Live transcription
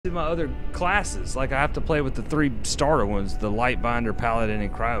my other classes. Like I have to play with the 3 starter ones, the Lightbinder, Paladin,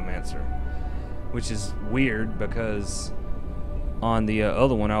 and Cryomancer, which is weird because on the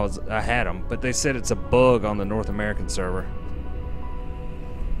other one I had them, but they said it's a bug on the North American server,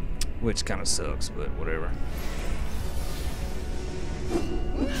 which kind of sucks, but whatever.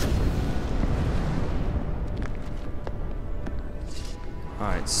 All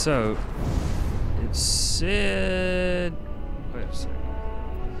right, so it said. Wait a second.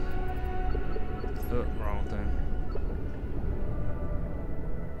 Oh, wrong thing.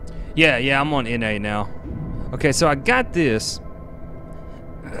 Yeah, I'm on NA now. Okay, so I got this.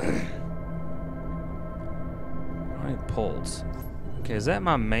 Alright, pulse. Okay, is that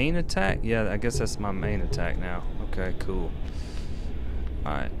my main attack? Yeah, I guess that's my main attack now. Okay, cool.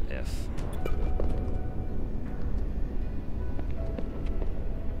 Alright, F.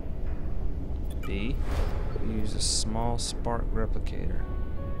 B. Use a small spark replicator.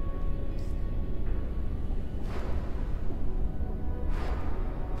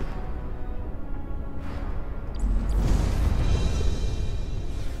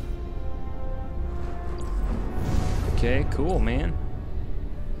 Okay, cool, man.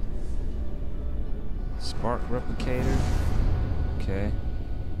 Spark replicator. Okay.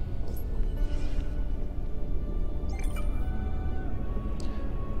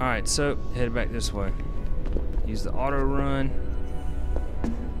 Alright, so head back this way. Use the auto run.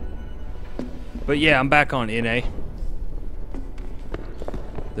 But yeah, I'm back on NA.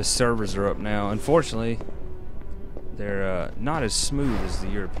 The servers are up now. Unfortunately, they're not as smooth as the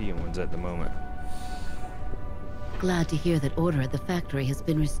European ones at the moment. Glad to hear that order at the factory has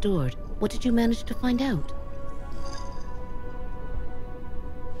been restored. What did you manage to find out?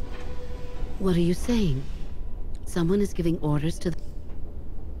 What are you saying? Someone is giving orders to the...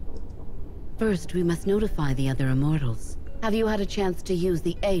 First, we must notify the other immortals. Have you had a chance to use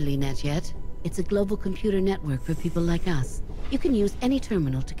the AliNet yet? It's a global computer network for people like us. You can use any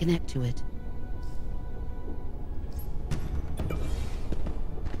terminal to connect to it.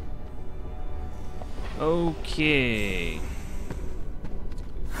 Okay.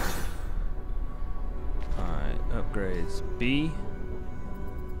 Alright, upgrades. B.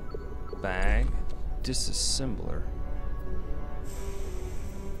 Bag. Disassembler.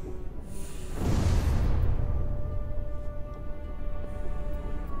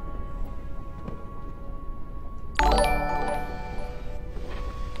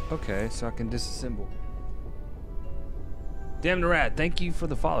 Okay, so I can disassemble. Damn the rat, thank you for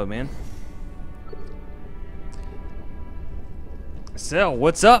the follow, man. Cell,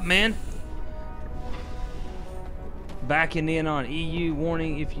 what's up, man? Backing in on EU.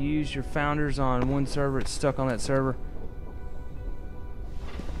 Warning, if you use your founders on one server, it's stuck on that server.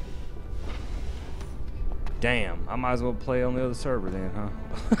 Damn, I might as well play on the other server then,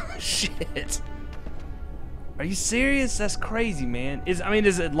 huh? Shit. Are you serious? That's crazy, man. Is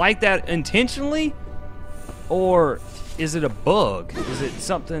it like that intentionally? Or is it a bug? Is it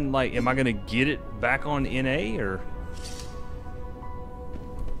something like, am I gonna get it back on NA or?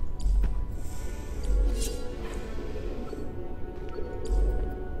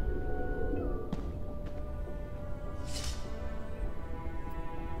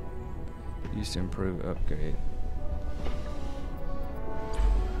 Used to improve upgrade.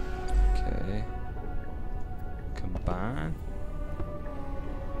 Okay. Combine.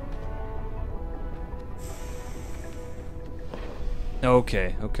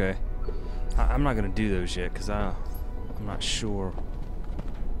 Okay, okay. I'm not gonna do those yet because I'm not sure.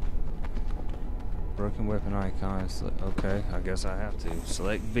 Broken weapon icon. Okay, I guess I have to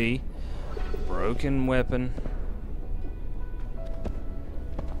select V. Broken weapon.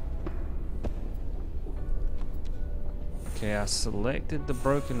 Okay, I selected the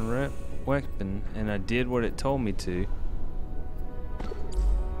broken weapon and I did what it told me to.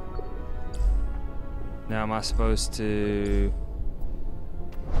 Now am I supposed to...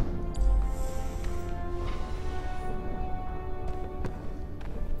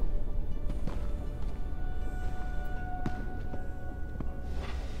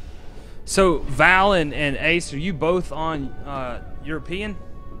 So Val and Ace, are you both on European?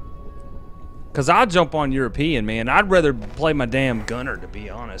 Cause I'll jump on European, man. I'd rather play my damn gunner, to be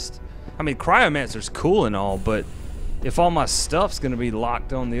honest. I mean, Cryomancer's cool and all, but if all my stuff's gonna be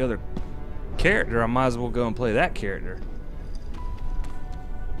locked on the other character, I might as well go and play that character.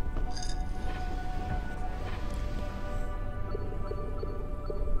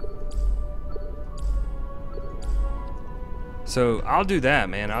 So I'll do that,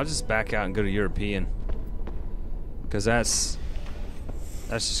 man. I'll just back out and go to European, cause that's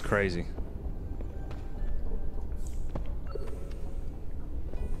just crazy.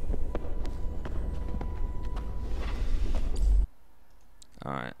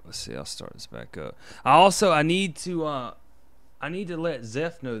 All right, let's see. I'll start this back up. I need to let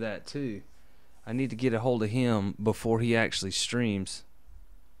Zeph know that too. I need to get a hold of him before he actually streams.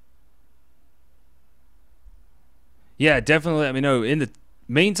 Yeah, definitely let me know. In the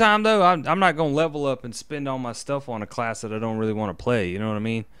meantime, though, I'm not going to level up and spend all my stuff on a class that I don't really want to play. You know what I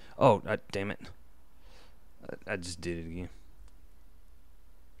mean? Oh, damn it. I just did it again.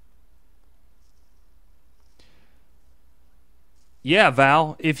 Yeah,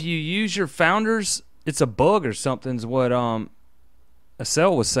 Val, if you use your founders, it's a bug or something is what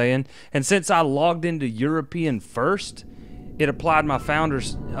Acel was saying. And since I logged into European first, it applied my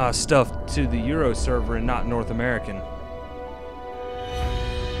founders stuff to the Euro server and not North American.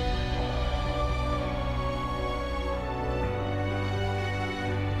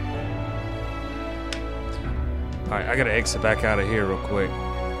 Alright, I gotta exit back out of here real quick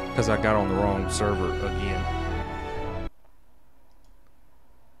because I got on the wrong server again.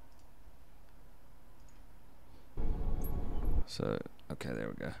 So, okay, there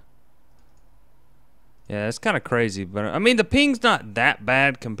we go. Yeah, it's kind of crazy, but I mean, the ping's not that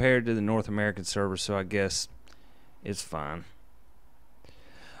bad compared to the North American server, so I guess it's fine.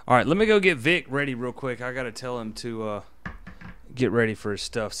 Alright, let me go get Vic ready real quick. I gotta tell him to get ready for his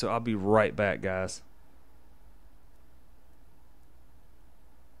stuff, so I'll be right back, guys.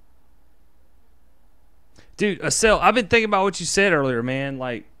 Dude, Acel, I've been thinking about what you said earlier, man.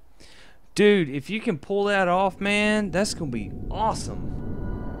 Like, dude, if you can pull that off, man, that's gonna be awesome.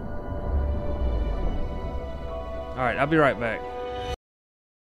 Alright, I'll be right back.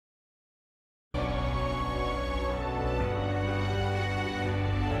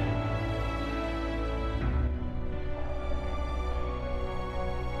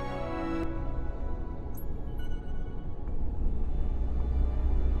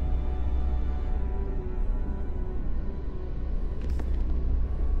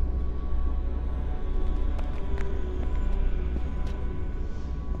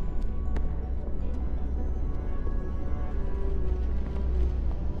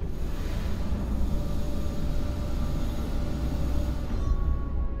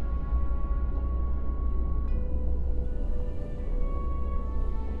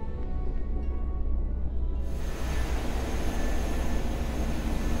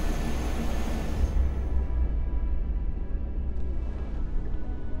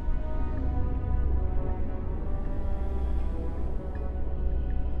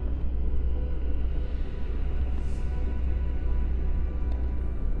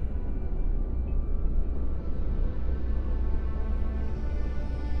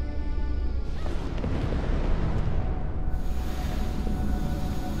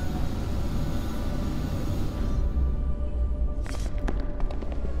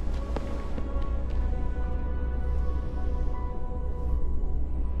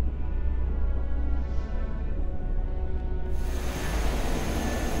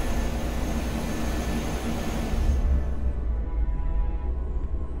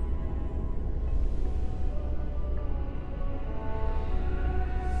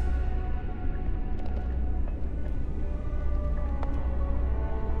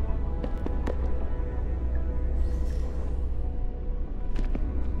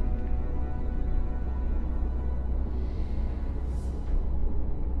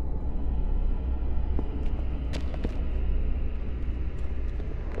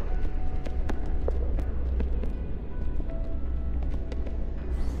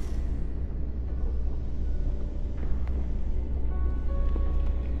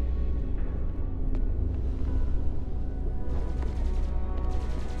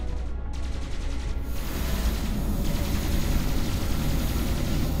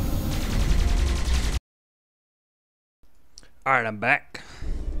 Alright, I'm back.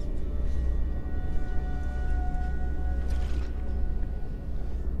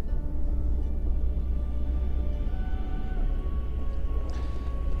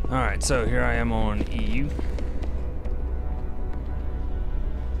 Alright, so here I am on EU.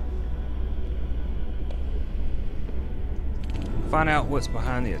 Find out what's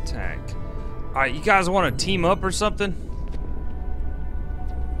behind the attack. Alright, you guys want to team up or something?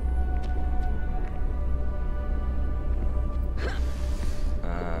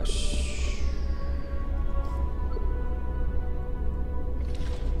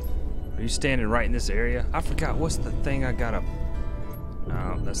 Are you standing right in this area? I forgot, what's the thing I gotta...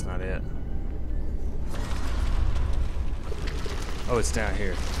 No, that's not it. Oh, it's down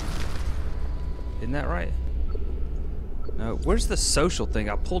here. Isn't that right? No, where's the social thing?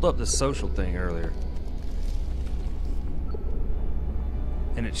 I pulled up the social thing earlier.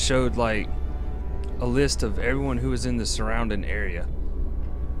 And it showed like a list of everyone who was in the surrounding area.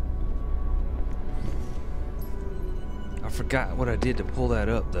 forgot what I did to pull that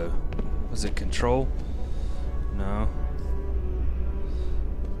up though. Was it control? No.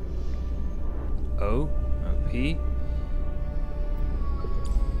 O? No, P?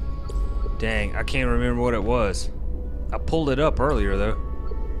 Dang, I can't remember what it was. I pulled it up earlier though.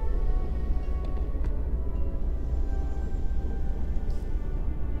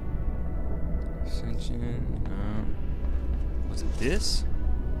 Ascension. Was it this?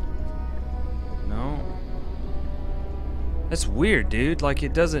 No. That's weird, dude. Like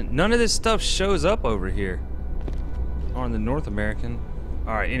it doesn't. None of this stuff shows up over here on the North American.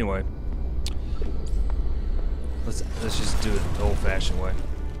 All right. Anyway, let's just do it the old-fashioned way.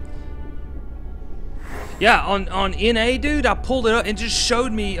 Yeah, on NA, dude, I pulled it up and just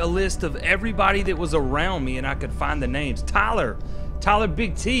showed me a list of everybody that was around me, and I could find the names. Tyler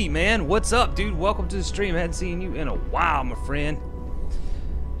Big T, man, what's up, dude? Welcome to the stream. I hadn't seen you in a while, my friend.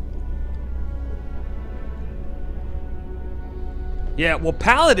 Yeah, well,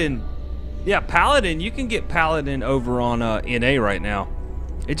 Paladin. Yeah, Paladin. You can get Paladin over on NA right now.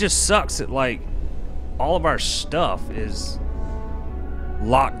 It just sucks that like all of our stuff is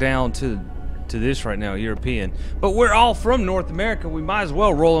locked down to this right now, European. But we're all from North America. We might as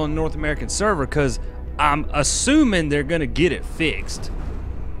well roll on the North American server because I'm assuming they're gonna get it fixed.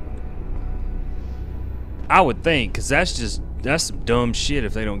 I would think, because that's some dumb shit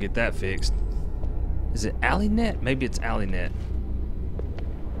if they don't get that fixed. Is it AliNet? Maybe it's AliNet.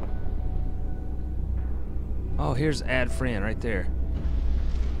 Oh, here's add friend right there.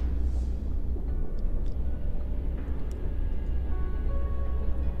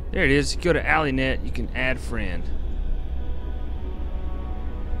 There it is. You go to AliNet, you can add friend.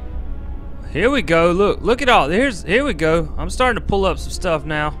 Here we go. Look at all. Here we go. I'm starting to pull up some stuff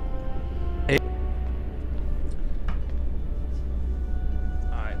now.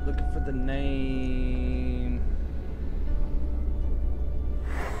 Alright, looking for the name.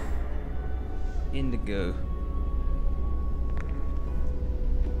 Indigo.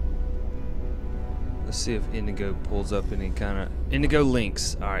 Let's see if Indigo pulls up any kind of Indigo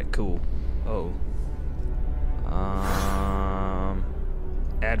links. All right, cool. Oh,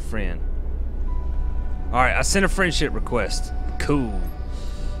 add friend. All right, I sent a friendship request. Cool.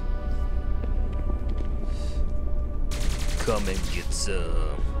 Come and get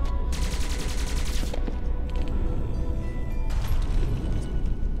some.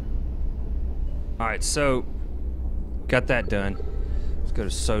 All right, so got that done. Let's go to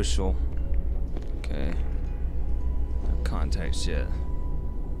social. Okay. No contacts yet.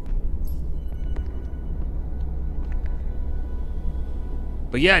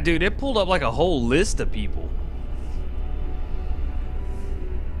 But yeah, dude, it pulled up like a whole list of people.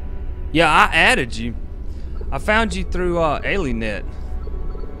 Yeah, I added you. I found you through AliNet.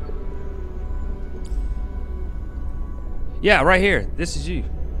 Yeah, right here. This is you.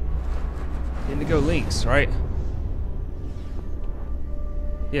 Indigo links, right?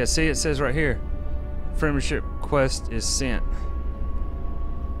 Yeah, see, it says right here. Friendship request is sent.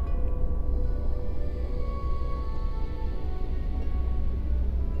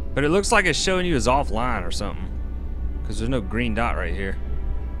 But it looks like it's showing you as offline or something. Because there's no green dot right here.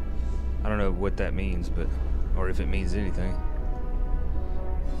 I don't know what that means, but or if it means anything.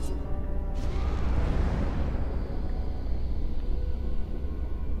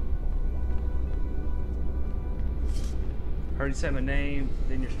 Heard you say my name,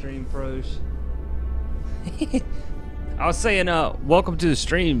 then your stream pros. I was saying, welcome to the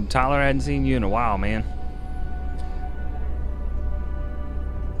stream, Tyler. I hadn't seen you in a while, man.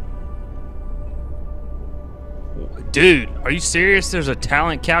 Dude, are you serious? There's a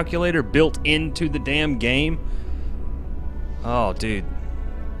talent calculator built into the damn game? Oh, dude.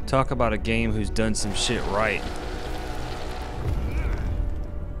 Talk about a game who's done some shit right.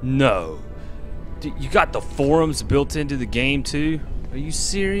 No. Dude, you got the forums built into the game, too? Are you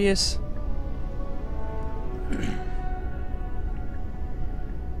serious?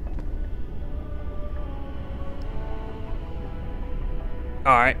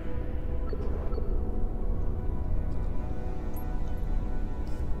 Alright.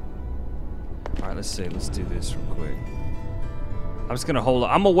 Alright, let's see. Let's do this real quick. I'm just gonna hold on.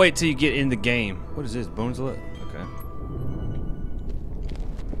 I'm gonna wait till you get in the game. What is this? Boneslet? Okay.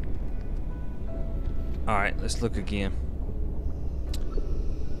 Alright, let's look again.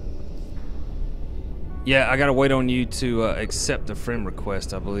 Yeah, I gotta wait on you to accept the friend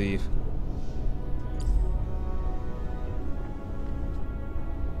request, I believe.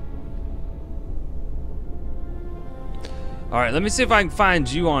 Alright, let me see if I can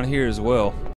find you on here as well.